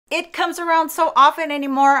it comes around so often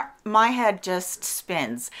anymore, my head just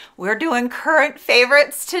spins. We're doing current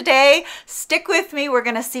favorites today. Stick with me. We're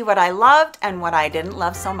gonna see what I loved and what I didn't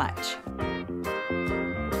love so much.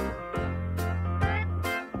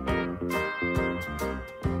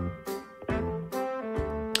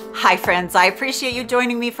 Hi friends, I appreciate you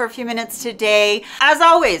joining me for a few minutes today. As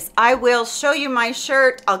always, I will show you my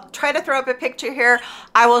shirt. I'll try to throw up a picture here.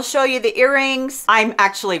 I will show you the earrings. I'm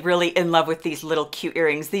actually really in love with these little cute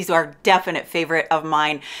earrings. These are a definite favorite of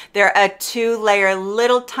mine. They're a 2-layer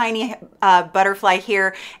little tiny butterfly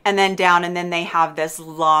here and then down, and then they have this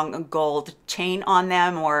long gold chain on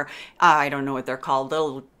them, or I don't know what they're called,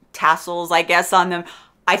 little tassels, I guess, on them.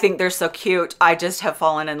 I think they're so cute. I just have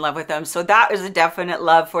fallen in love with them. So that is a definite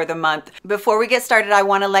love for the month. Before we get started, I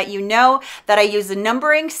want to let you know that I use a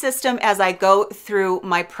numbering system as I go through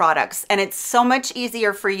my products, and it's so much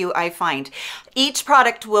easier for you, I find. Each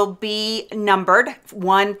product will be numbered,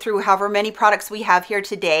 1 through however many products we have here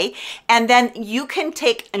today, and then you can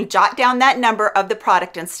take and jot down that number of the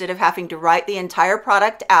product instead of having to write the entire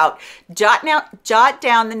product out. Jot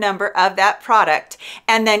down the number of that product,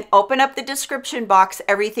 and then open up the description box.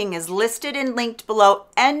 Everything is listed and linked below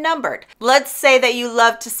and numbered. Let's say that you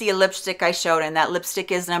love to see a lipstick I showed, and that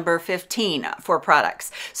lipstick is number 15 for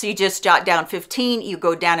products. So you just jot down 15, you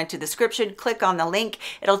go down into the description, click on the link,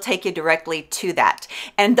 it'll take you directly to that.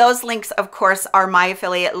 And those links, of course, are my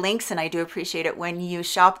affiliate links, and I do appreciate it when you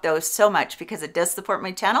shop those so much because it does support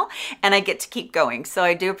my channel and I get to keep going. So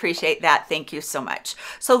I do appreciate that. Thank you so much.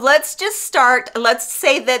 So let's just start. Let's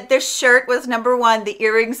say that this shirt was number 1, the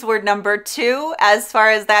earrings were number 2 as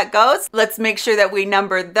far as that goes. Let's make sure that we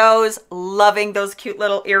number those. Loving those cute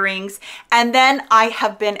little earrings. And then I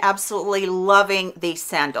have been absolutely loving these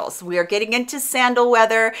sandals. We are getting into sandal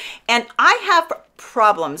weather, and I have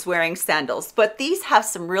problems wearing sandals, but these have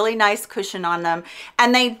some really nice cushion on them,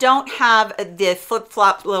 and they don't have the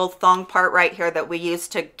flip-flop little thong part right here that we use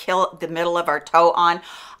to kill the middle of our toe on.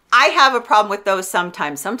 I have a problem with those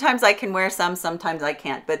sometimes. Sometimes I can wear some, sometimes I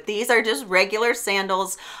can't, but these are just regular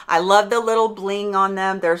sandals. I love the little bling on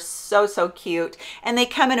them. They're so, so cute. And they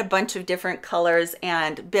come in a bunch of different colors,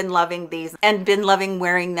 and been loving these and been loving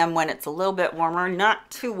wearing them when it's a little bit warmer.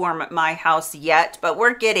 Not too warm at my house yet, but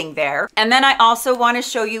we're getting there. And then I also want to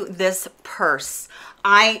show you this purse.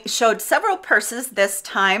 I showed several purses this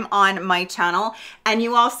time on my channel, and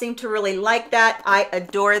you all seem to really like that. I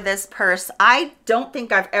adore this purse. I don't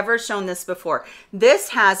think I've ever shown this before. This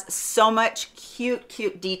has so much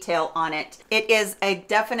cute detail on it. It is a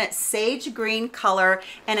definite sage green color,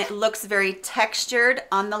 and it looks very textured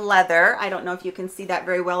on the leather. I don't know if you can see that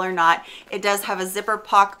very well or not. It does have a zipper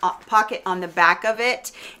pocket on the back of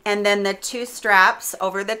it, and then the 2 straps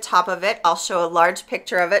over the top of it. I'll show a large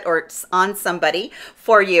picture of it, or it's on somebody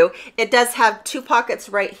for you. It does have 2 pockets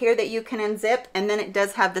right here that you can unzip, and then it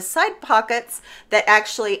does have the side pockets that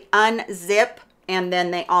actually unzip, and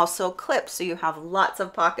then they also clip, so you have lots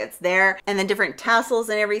of pockets there, and then different tassels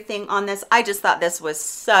and everything on this. I just thought this was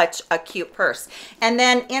such a cute purse. And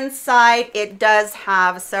then inside it does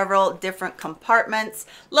have several different compartments.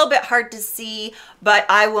 A little bit hard to see, but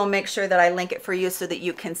I will make sure that I link it for you so that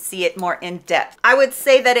you can see it more in depth. I would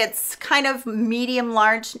say that it's kind of medium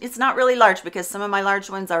large. It's not really large because some of my large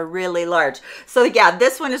ones are really large. So yeah,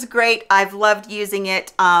 this one is great. I've loved using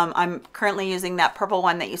it. I'm currently using that purple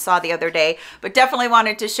one that you saw the other day, but definitely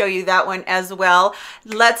wanted to show you that one as well.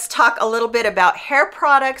 Let's talk a little bit about hair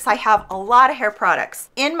products. I have a lot of hair products.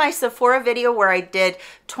 In my Sephora video where I did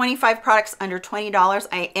 25 products under $20,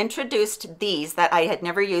 I introduced these that I had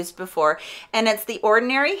never used before, and it's the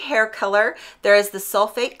Ordinary Hair Color. There is the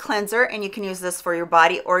Sulfate Cleanser, and you can use this for your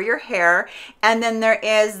body or your hair. And then there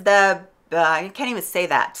is the I can't even say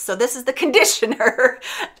that. So this is the conditioner.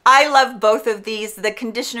 I love both of these. The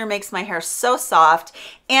conditioner makes my hair so soft,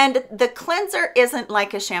 and the cleanser isn't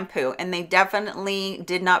like a shampoo, and they definitely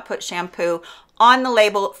did not put shampoo on the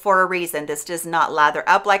label for a reason. This does not lather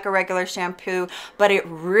up like a regular shampoo, but it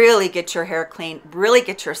really gets your hair clean, really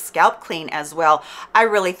gets your scalp clean as well. I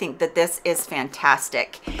really think that this is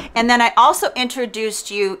fantastic. And then I also introduced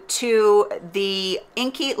you to the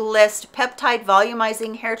Inkey List Peptide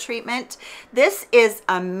Volumizing Hair Treatment. This is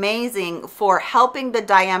amazing for helping the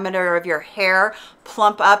diameter of your hair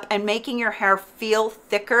plump up and making your hair feel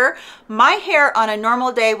thicker. My hair on a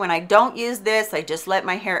normal day when I don't use this, I just let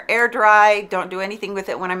my hair air dry, don't do anything with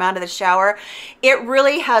it when I'm out of the shower. It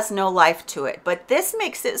really has no life to it, but this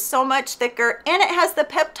makes it so much thicker, and it has the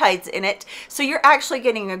peptides in it, so you're actually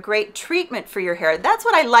getting a great treatment for your hair. That's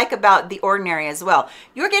what I like about The Ordinary as well.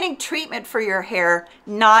 You're getting treatment for your hair,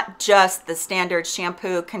 not just the standard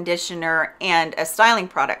shampoo, conditioner, and a styling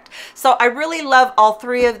product. So I really love all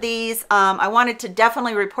three of these. I wanted to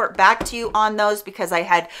definitely report back to you on those because I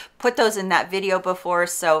had put those in that video before,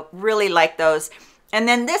 so really like those. And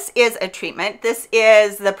then this is a treatment. This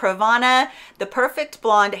is the Pravana, the Perfect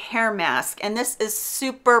Blonde Hair Mask, and this is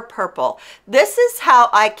super purple. This is how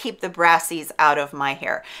I keep the brassies out of my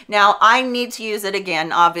hair. Now, I need to use it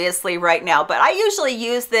again, obviously, right now, but I usually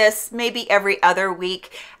use this maybe every other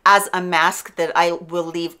week as a mask that I will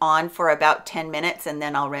leave on for about 10 minutes and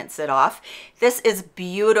then I'll rinse it off. This is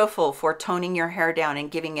beautiful for toning your hair down and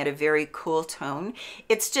giving it a very cool tone.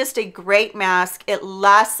 It's just a great mask. It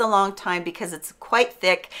lasts a long time because it's quite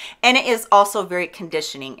thick, and it is also very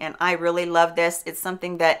conditioning, and I really love this. It's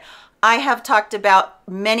something that I have talked about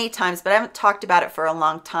many times, but I haven't talked about it for a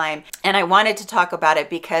long time. And I wanted to talk about it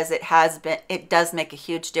because it does make a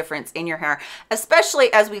huge difference in your hair,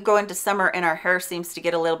 especially as we go into summer and our hair seems to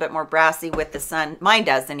get a little bit more brassy with the sun. Mine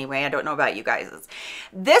does anyway. I don't know about you guys.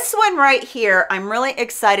 This one right here, I'm really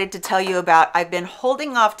excited to tell you about. I've been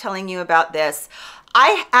holding off telling you about this.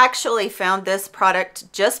 I actually found this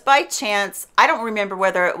product just by chance. I don't remember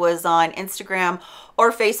whether it was on Instagram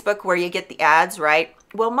or Facebook where you get the ads, right?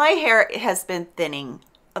 Well, my hair has been thinning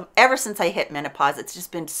ever since I hit menopause. It's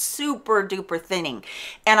just been super duper thinning,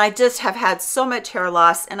 and I just have had so much hair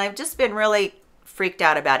loss, and I've just been really freaked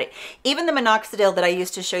out about it. Even the minoxidil that I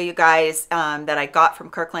used to show you guys that I got from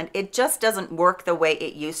Kirkland, it just doesn't work the way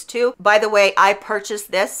it used to. By the way, I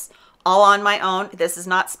purchased this all on my own. This is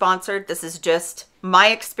not sponsored. This is just my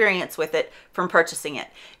experience with it from purchasing it.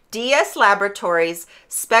 DS Laboratories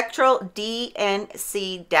Spectral DNC-N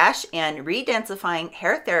Redensifying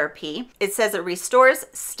Hair Therapy. It says it restores,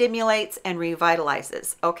 stimulates, and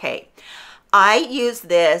revitalizes. Okay, I use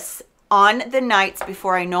this on the nights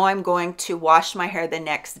before I know I'm going to wash my hair the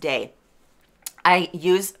next day. I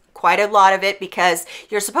use quite a lot of it because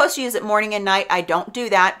you're supposed to use it morning and night. I don't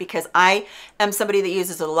do that because I am somebody that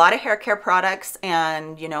uses a lot of hair care products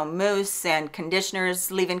and, you know, mousse and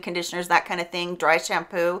conditioners, leave-in conditioners, that kind of thing, dry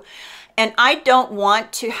shampoo. And I don't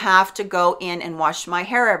want to have to go in and wash my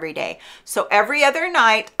hair every day. So every other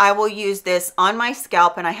night I will use this on my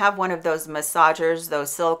scalp, and I have one of those massagers,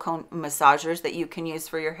 those silicone massagers that you can use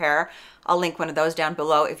for your hair. I'll link one of those down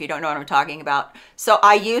below if you don't know what I'm talking about. So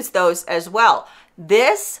I use those as well.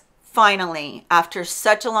 This finally, after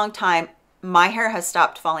such a long time, my hair has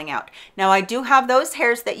stopped falling out. Now, I do have those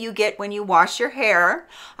hairs that you get when you wash your hair.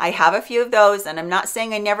 I have a few of those, and I'm not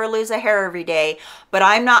saying I never lose a hair every day, but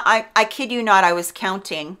I kid you not, I was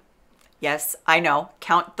counting. Yes, I know,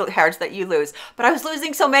 count the hairs that you lose, but I was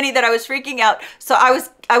losing so many that I was freaking out. So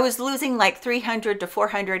I was losing like 300 to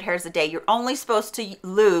 400 hairs a day. You're only supposed to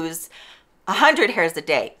lose 100 hairs a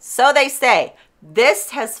day, so they say. This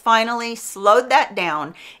has finally slowed that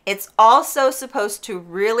down. It's also supposed to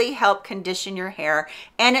really help condition your hair,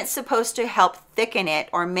 and it's supposed to help thicken it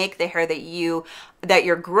or make the hair that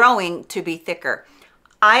you're growing to be thicker.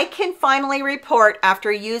 I can finally report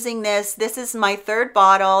after using this, this is my third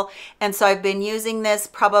bottle, and so I've been using this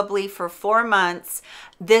probably for 4 months.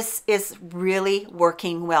 This is really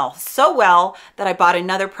working well, so well that I bought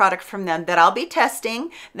another product from them that I'll be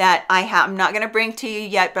testing, that I'm not going to bring to you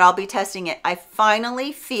yet, but I'll be testing it. I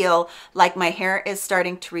finally feel like my hair is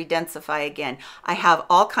starting to redensify again. I have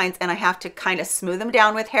all kinds, and I have to kind of smooth them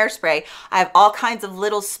down with hairspray. I have all kinds of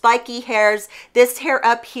little spiky hairs. This hair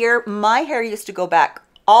up here, my hair used to go back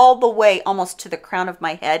all the way almost to the crown of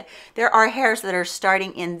my head. There are hairs that are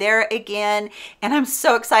starting in there again, and I'm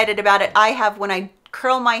so excited about it. I have, when I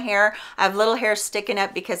curl my hair, I have little hairs sticking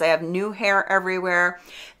up because I have new hair everywhere.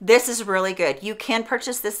 This is really good. You can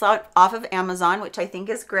purchase this off of Amazon, which I think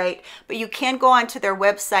is great, but you can go onto their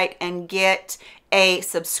website and get a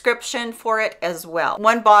subscription for it as well.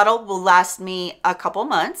 One bottle will last me a couple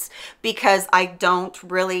months because I don't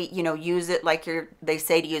really, you know, use it like they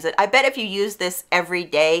say to use it. I bet if you use this every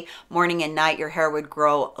day, morning and night, your hair would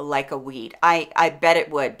grow like a weed. I bet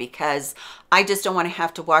it would, because I just don't want to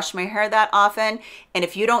have to wash my hair that often. And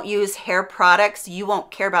if you don't use hair products, you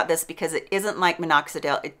won't care about this because it isn't like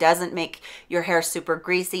minoxidil. It doesn't make your hair super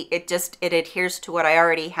greasy. It adheres to what I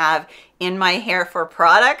already have in my hair for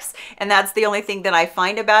products, and that's the only thing that I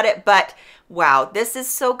find about it. But wow, this is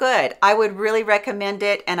so good. I would really recommend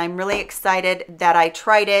it, and I'm really excited that I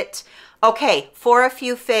tried it. Okay, for a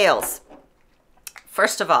few fails.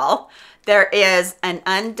 First of all, there is an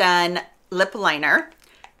undone lip liner.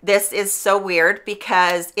 This is so weird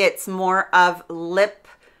because it's more of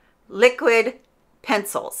liquid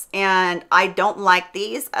pencils, and I don't like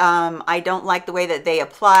these. I don't like the way that they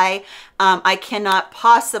apply. I cannot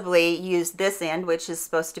possibly use this end, which is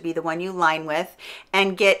supposed to be the one you line with,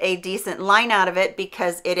 and get a decent line out of it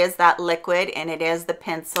because it is that liquid and it is the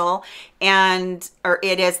pencil or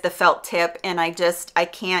it is the felt tip, and I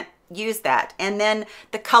can't use that. And then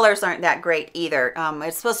the colors aren't that great either.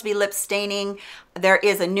 It's supposed to be lip staining. There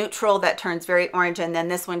is a neutral that turns very orange, and then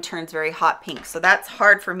this one turns very hot pink. So that's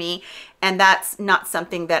hard for me, and that's not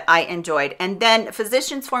something that I enjoyed. And then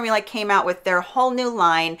Physicians Formula came out with their whole new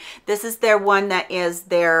line. This is their one that is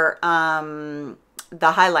their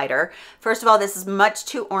the highlighter. First of all, this is much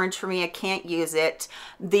too orange for me. I can't use it.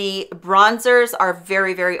 The bronzers are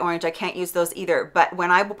very, very orange. I can't use those either. But when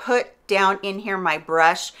I put down in here my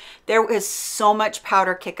brush, there was so much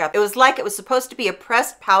powder kick up. It was like it was supposed to be a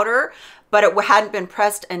pressed powder, but it hadn't been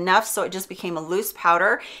pressed enough, so it just became a loose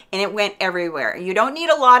powder, and it went everywhere. You don't need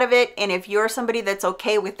a lot of it, and if you're somebody that's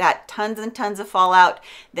okay with that tons and tons of fallout,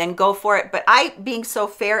 then go for it. But being so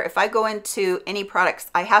fair, if I go into any products,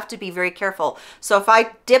 I have to be very careful. So if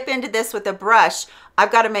I dip into this with a brush,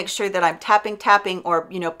 I've got to make sure that I'm tapping, or,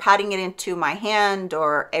 you know, patting it into my hand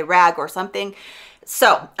or a rag or something.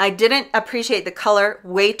 So I didn't appreciate the color,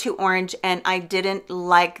 way too orange, and I didn't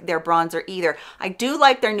like their bronzer either. I do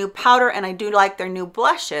like their new powder, and I do like their new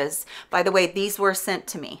blushes. By the way, these were sent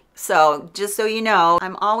to me. So just so you know,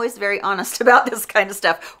 I'm always very honest about this kind of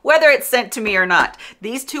stuff, whether it's sent to me or not.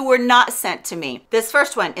 These two were not sent to me. This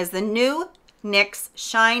first one is the new NYX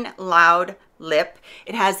Shine Loud lip.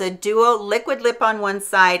 It has a duo liquid lip on one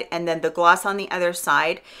side and then the gloss on the other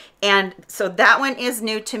side. And so that one is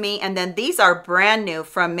new to me. And then these are brand new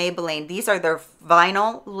from Maybelline. These are their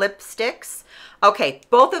vinyl lipsticks. Okay,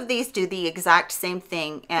 both of these do the exact same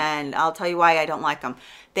thing, and I'll tell you why I don't like them.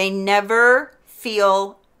 They never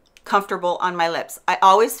feel comfortable on my lips. I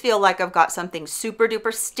always feel like I've got something super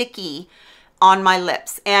duper sticky on my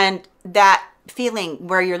lips, and that feeling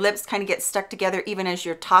where your lips kind of get stuck together even as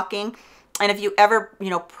you're talking. And if you ever, you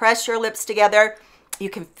know, press your lips together, you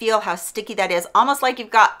can feel how sticky that is, almost like you've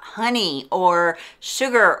got honey or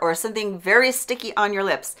sugar or something very sticky on your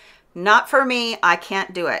lips. Not for me. I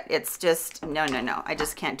can't do it. It's just, no. I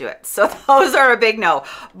just can't do it. So those are a big no.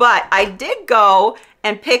 But I did go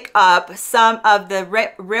and pick up some of the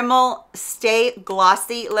Rimmel Stay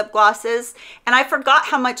Glossy lip glosses. And I forgot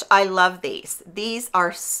how much I love these. These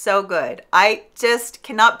are so good. I just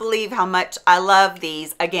cannot believe how much I love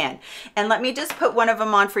these again. And let me just put one of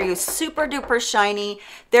them on for you. Super duper shiny.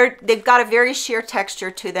 They've got a very sheer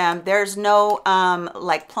texture to them. There's no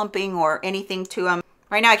like plumping or anything to them.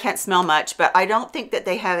 Right now I can't smell much, but I don't think that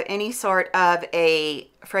they have any sort of a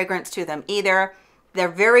fragrance to them either. They're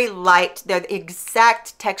very light. They're the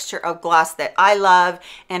exact texture of gloss that I love,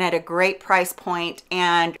 and at a great price point.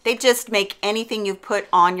 And they just make anything you put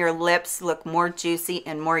on your lips look more juicy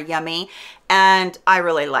and more yummy. And I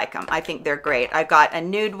really like them. I think they're great. I got a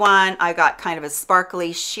nude one. I got kind of a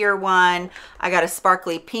sparkly sheer one. I got a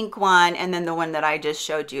sparkly pink one, and then the one that I just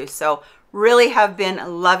showed you. So really have been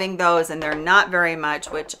loving those, and they're not very much,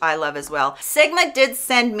 which I love as well. Sigma did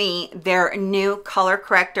send me their new color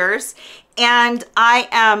correctors, and I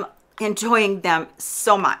am enjoying them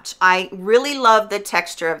so much. I really love the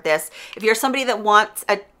texture of this. If you're somebody that wants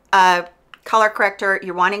a color corrector,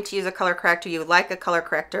 you're wanting to use a color corrector, you like a color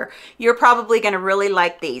corrector, you're probably going to really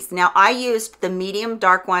like these. Now I used the medium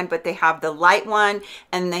dark one, but they have the light one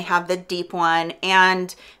and they have the deep one, or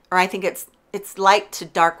I think it's light to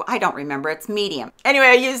dark. I don't remember. It's medium. Anyway,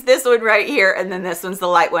 I used this one right here, and then this one's the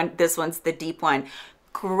light one. This one's the deep one.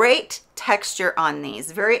 Great texture on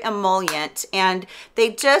these, very emollient, and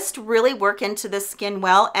they just really work into the skin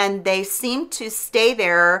well, and they seem to stay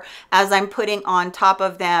there as I'm putting on top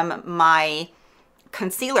of them my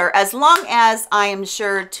concealer, as long as I am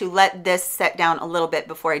sure to let this set down a little bit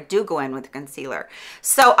before I do go in with the concealer.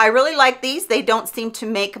 So I really like these. They don't seem to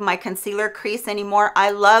make my concealer crease anymore.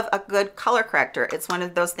 I love a good color corrector. It's one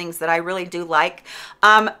of those things that I really do like.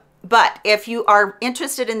 But if you are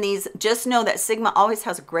interested in these, just know that Sigma always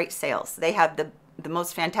has great sales. They have the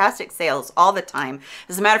most fantastic sales all the time.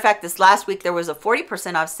 As a matter of fact, this last week there was a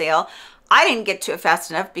 40% off sale. I didn't get to it fast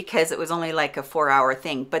enough because it was only like a 4-hour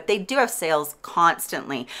thing, but they do have sales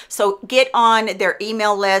constantly. So get on their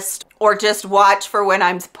email list, or just watch for when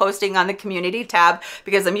I'm posting on the community tab,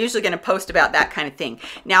 because I'm usually going to post about that kind of thing.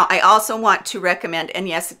 Now, I also want to recommend, and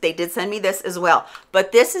yes, they did send me this as well,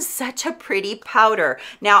 but this is such a pretty powder.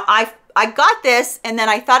 Now, I got this, and then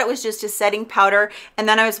I thought it was just a setting powder, and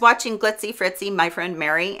then I was watching Glitzy Fritzy, my friend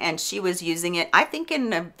Mary, and she was using it, I think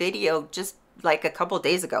in a video just like a couple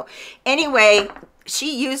days ago. Anyway,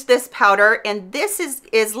 she used this powder, and this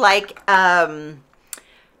is like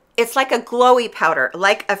it's like a glowy powder,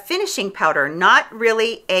 like a finishing powder, not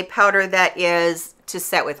really a powder that is to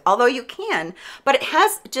set with, although you can, but it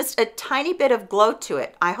has just a tiny bit of glow to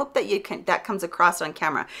it. I hope that that comes across on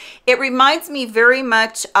camera. It reminds me very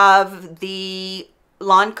much of the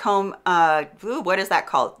Lancome, what is that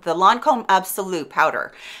called? The Lancome Absolute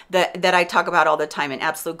powder that I talk about all the time in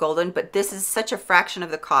Absolute Golden, but this is such a fraction of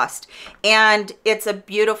the cost, and it's a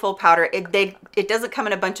beautiful powder. It doesn't come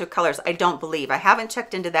in a bunch of colors, I don't believe. I haven't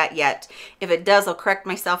checked into that yet. If it does, I'll correct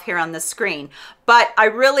myself here on the screen, but I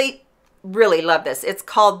really love this. It's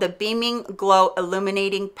called the Beaming Glow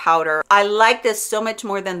Illuminating Powder. I like this so much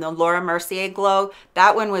more than the Laura Mercier Glow.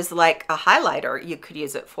 That one was like a highlighter you could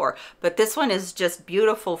use it for, but this one is just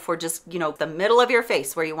beautiful for just, you know, the middle of your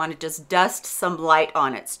face where you want to just dust some light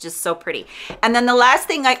on it. It's just so pretty. And then the last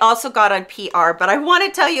thing I also got on PR, but I want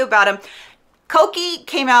to tell you about them. Kokie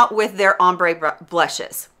came out with their ombre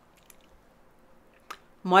blushes.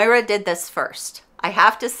 Moira did this first. I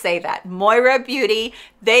have to say that. Moira Beauty,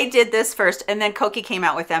 they did this first, and then Kokie came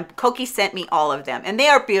out with them. Kokie sent me all of them, and they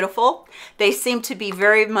are beautiful. They seem to be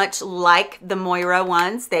very much like the Moira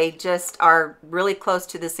ones. They just are really close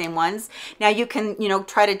to the same ones. Now you can, you know,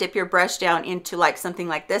 try to dip your brush down into like something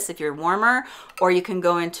like this if you're warmer, or you can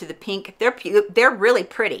go into the pink. They're really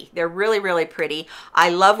pretty. They're really pretty. I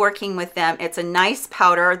love working with them. It's a nice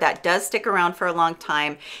powder that does stick around for a long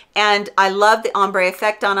time, and I love the ombre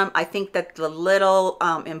effect on them. I think that the little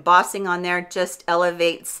embossing on there just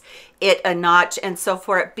elevates it a notch, and so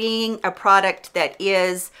for it being a product that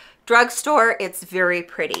is drugstore, it's very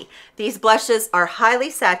pretty. These blushes are highly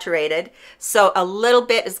saturated, so a little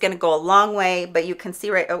bit is going to go a long way, but you can see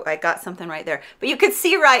right, oh, I got something right there, but you can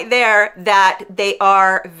see right there that they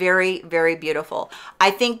are very beautiful.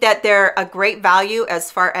 I think that they're a great value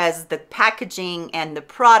as far as the packaging and the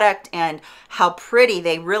product and how pretty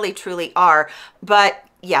they really truly are. But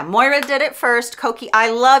yeah, Moira did it first. Kokie,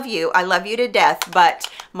 I love you to death, but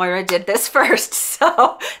Moira did this first.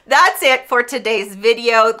 So that's it for today's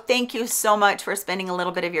video. Thank you so much for spending a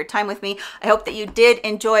little bit of your time with me. I hope that you did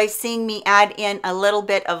enjoy seeing me add in a little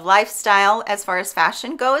bit of lifestyle as far as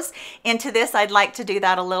fashion goes into this. I'd like to do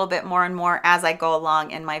that a little bit more and more as I go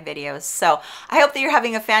along in my videos. So I hope that you're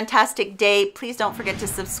having a fantastic day. Please don't forget to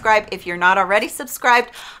subscribe if you're not already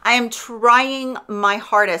subscribed. I am trying my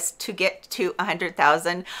hardest to get to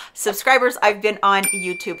 100,000 subscribers. I've been on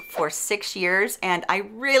YouTube for 6 years, and I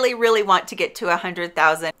really want to get to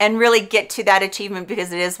 100,000 and really get to that achievement,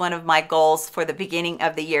 because it is one of my goals for the beginning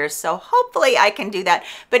of the year. So hopefully I can do that.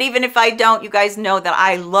 But even if I don't, you guys know that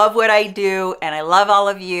I love what I do, and I love all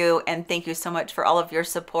of you, and thank you so much for all of your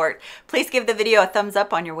support. Please give the video a thumbs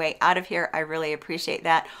up on your way out of here. I really appreciate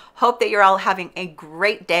that. Hope that you're all having a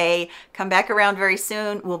great day. Come back around very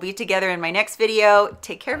soon. We'll be together in my next video.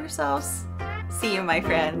 Take care of yourselves. See you, my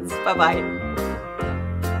friends. Bye-bye.